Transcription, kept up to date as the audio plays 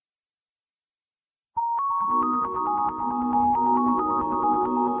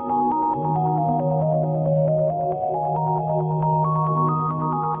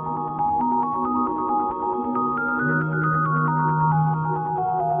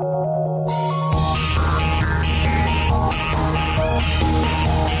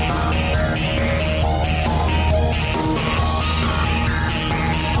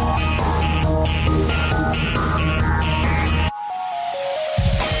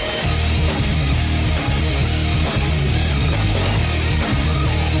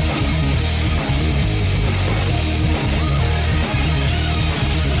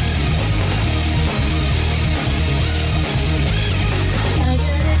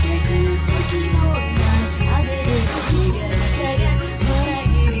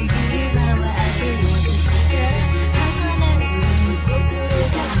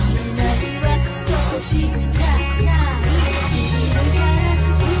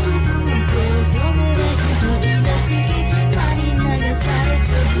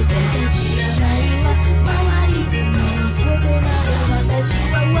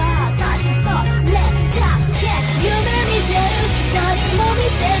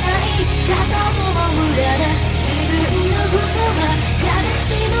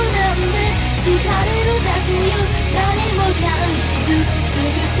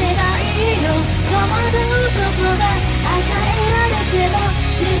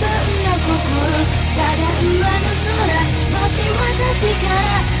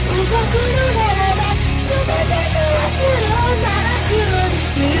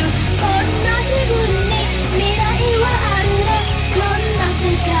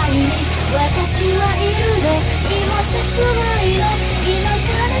私はいるの、今切ないの、今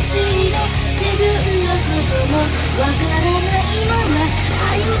悲しいの、自分のこともわからないまま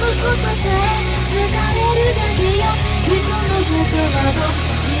歩むことさえ疲れるだけよ。人のことなど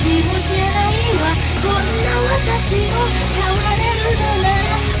知りもしないわ。こんな私も変われるのな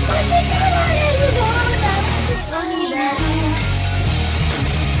ら、もし変われるのならそうになる。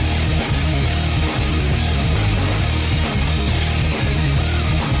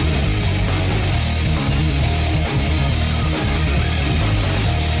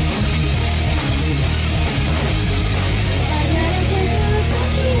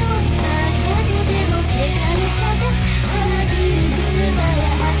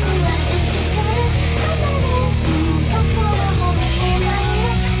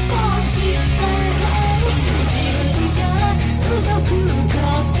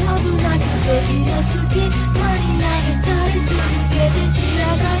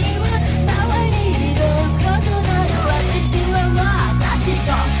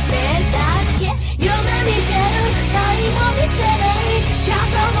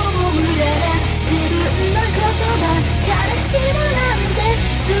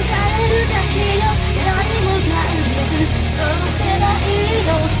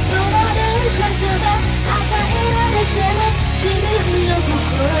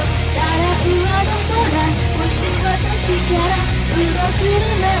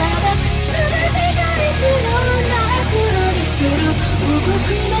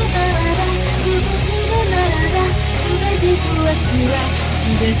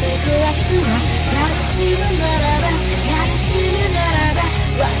全て壊すわ。悲しむならば、悲しむならば、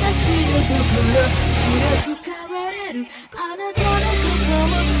私の心白く変われる。あなたのこと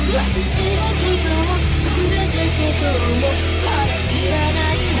も私のことも全てそうもまだ知らな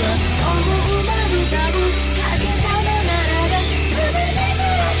いわ。思うまで多分